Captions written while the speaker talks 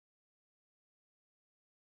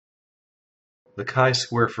The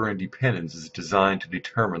chi-square for independence is designed to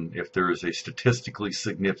determine if there is a statistically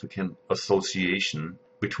significant association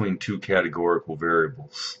between two categorical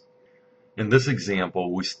variables. In this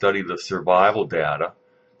example, we study the survival data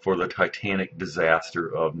for the Titanic disaster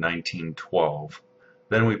of 1912.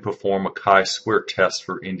 Then we perform a chi-square test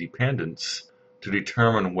for independence to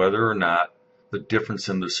determine whether or not the difference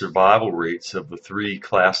in the survival rates of the three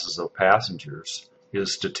classes of passengers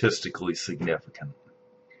is statistically significant.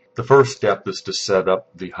 The first step is to set up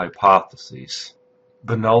the hypotheses.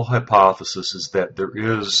 The null hypothesis is that there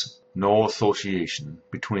is no association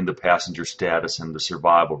between the passenger status and the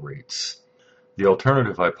survival rates. The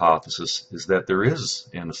alternative hypothesis is that there is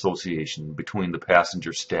an association between the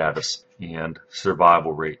passenger status and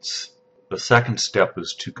survival rates. The second step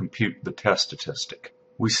is to compute the test statistic.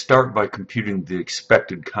 We start by computing the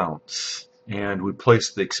expected counts, and we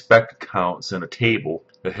place the expected counts in a table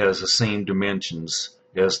that has the same dimensions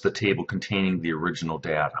as the table containing the original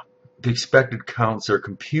data. The expected counts are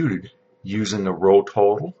computed using a row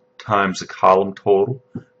total times a column total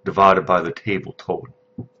divided by the table total.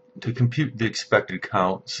 To compute the expected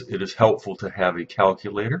counts, it is helpful to have a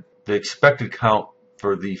calculator. The expected count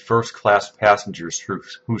for the first class passengers who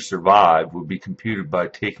survived would be computed by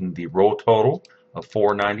taking the row total of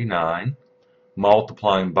 499,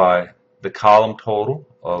 multiplying by the column total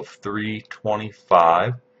of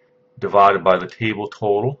 325, divided by the table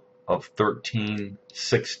total of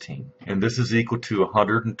 1316, and this is equal to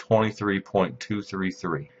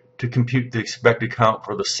 123.233. To compute the expected count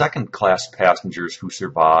for the second class passengers who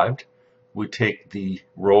survived, we take the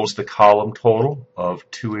rows to column total of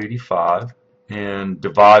 285 and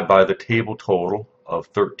divide by the table total of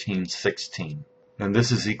 1316, and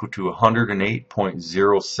this is equal to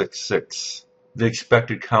 108.066. The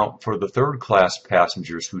expected count for the third class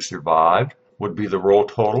passengers who survived would be the row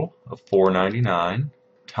total of 499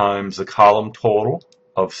 times the column total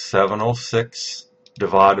of 706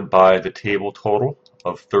 divided by the table total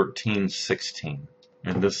of 1316,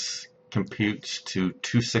 and this computes to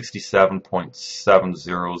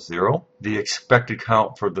 267.700. The expected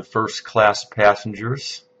count for the first class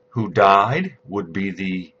passengers who died would be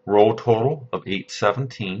the row total of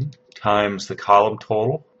 817 times the column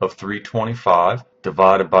total of 325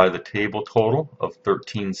 divided by the table total of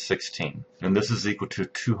 1316, and this is equal to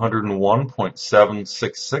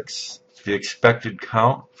 201.766. The expected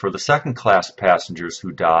count for the second class passengers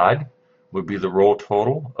who died would be the row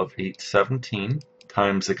total of 817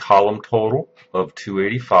 times the column total of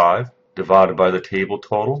 285 divided by the table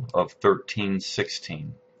total of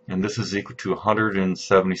 1316, and this is equal to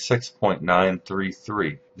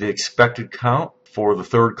 176.933. The expected count for the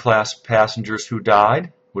third class passengers who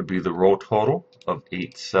died would be the row total of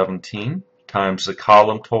 817 times the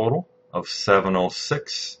column total of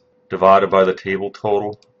 706 divided by the table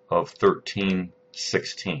total of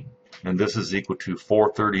 1316, and this is equal to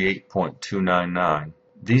 438.299.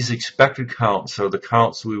 These expected counts are the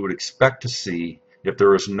counts we would expect to see if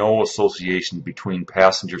there is no association between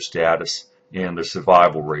passenger status and the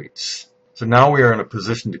survival rates. So now we are in a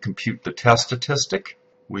position to compute the test statistic.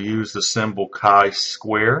 We use the symbol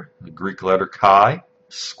chi-square, the Greek letter chi,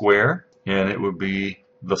 square, and it would be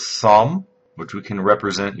the sum, which we can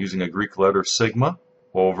represent using a Greek letter sigma,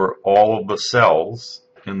 over all of the cells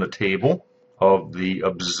in the table of the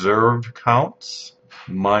observed counts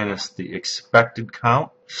minus the expected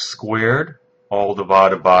count squared, all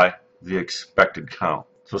divided by the expected count.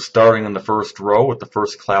 So starting in the first row with the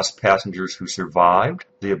first class passengers who survived,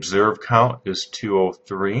 the observed count is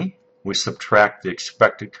 203. We subtract the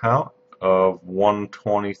expected count of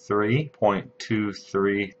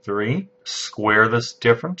 123.233, square this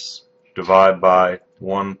difference, divide by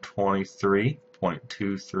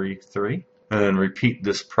 123.233, and then repeat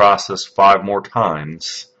this process 5 more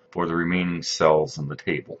times for the remaining cells in the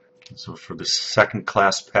table. So for the second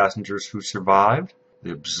class passengers who survived,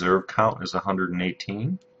 the observed count is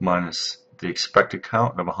 118 minus the expected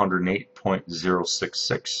count of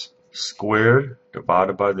 108.066 squared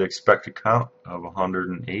divided by the expected count of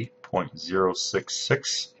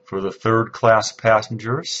 108.066. For the third class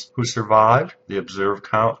passengers who survived, the observed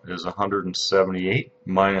count is 178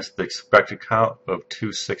 minus the expected count of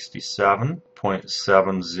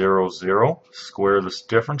 267.700. Square this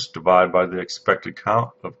difference, divide by the expected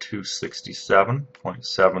count of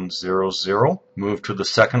 267.700. Move to the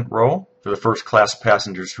second row. For the first class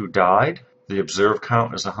passengers who died, the observed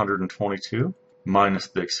count is 122 minus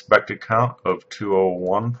the expected count of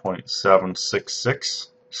 201.766.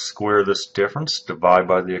 Square this difference, divide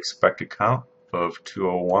by the expected count of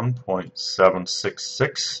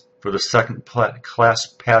 201.766. For the second class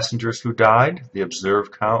passengers who died, the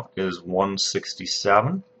observed count is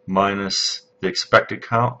 167 minus the expected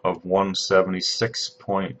count of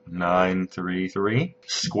 176.933.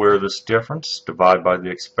 Square this difference, divide by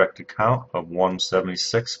the expected count of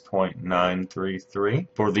 176.933.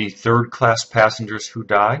 For the third class passengers who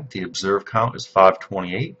died, the observed count is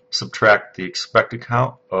 528. Subtract the expected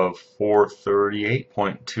count of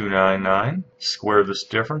 438.299. Square this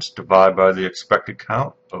difference, divide by the expected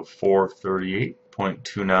count of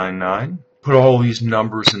 438.299. Put all these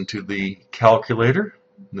numbers into the calculator.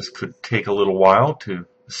 This could take a little while to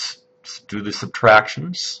do the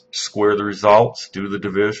subtractions, square the results, do the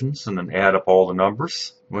divisions, and then add up all the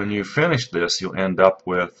numbers. When you finish this, you'll end up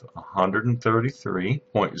with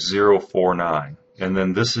 133.049. And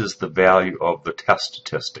then this is the value of the test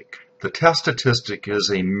statistic. The test statistic is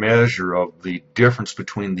a measure of the difference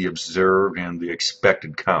between the observed and the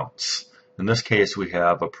expected counts. In this case, we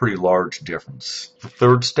have a pretty large difference. The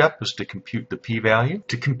third step is to compute the p-value.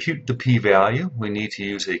 To compute the p-value, we need to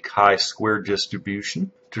use a chi-square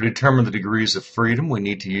distribution. To determine the degrees of freedom, we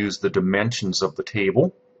need to use the dimensions of the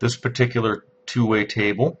table. This particular two-way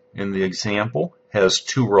table in the example has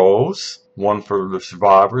two rows, one for the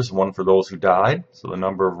survivors, one for those who died. So the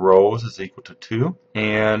number of rows is equal to 2.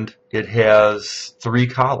 And it has 3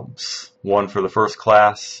 columns, one for the first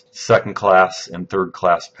class, second class, and third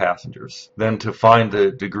class passengers. Then to find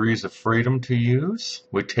the degrees of freedom to use,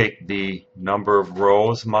 we take the number of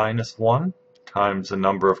rows minus 1 times the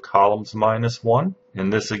number of columns minus 1. In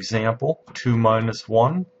this example, 2 minus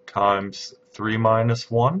 1 times 3 minus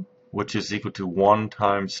 1, which is equal to 1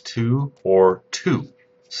 times 2, or 2.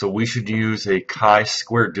 So we should use a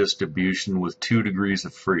chi-square distribution with 2 degrees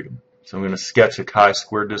of freedom. So I'm going to sketch a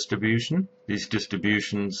chi-square distribution. These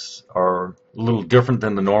distributions are a little different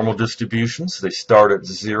than the normal distributions. They start at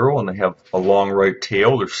 0 and they have a long right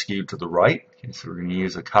tail. They're skewed to the right. Okay, so we're going to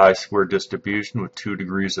use a chi-square distribution with 2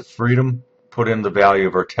 degrees of freedom. Put in the value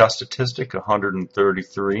of our test statistic,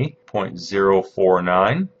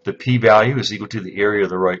 133.049. The p-value is equal to the area of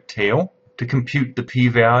the right tail. To compute the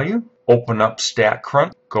p-value, open up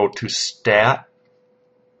StatCrunch, go to Stat,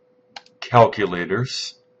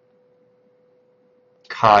 Calculators,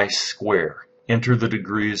 chi-square. Enter the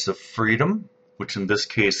degrees of freedom, which in this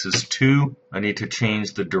case is 2. I need to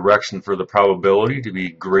change the direction for the probability to be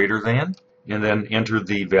greater than. And then enter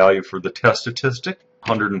the value for the test statistic,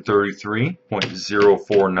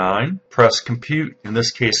 133.049. Press compute. In this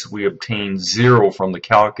case, we obtain 0 from the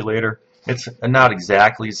calculator. It's not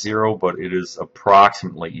exactly 0, but it is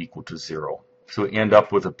approximately equal to 0. So we end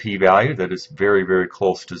up with a p-value that is very, very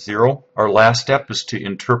close to 0. Our last step is to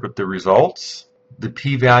interpret the results. The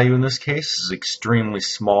p-value in this case is extremely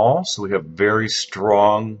small, so we have very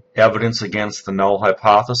strong evidence against the null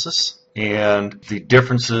hypothesis. And the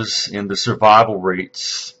differences in the survival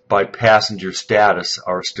rates by passenger status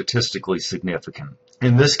are statistically significant.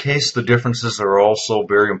 In this case, the differences are also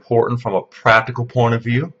very important from a practical point of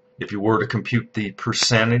view. If you were to compute the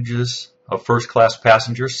percentages of first-class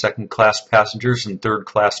passengers, second-class passengers, and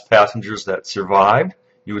third-class passengers that survived,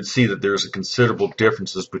 you would see that there's considerable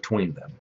differences between them.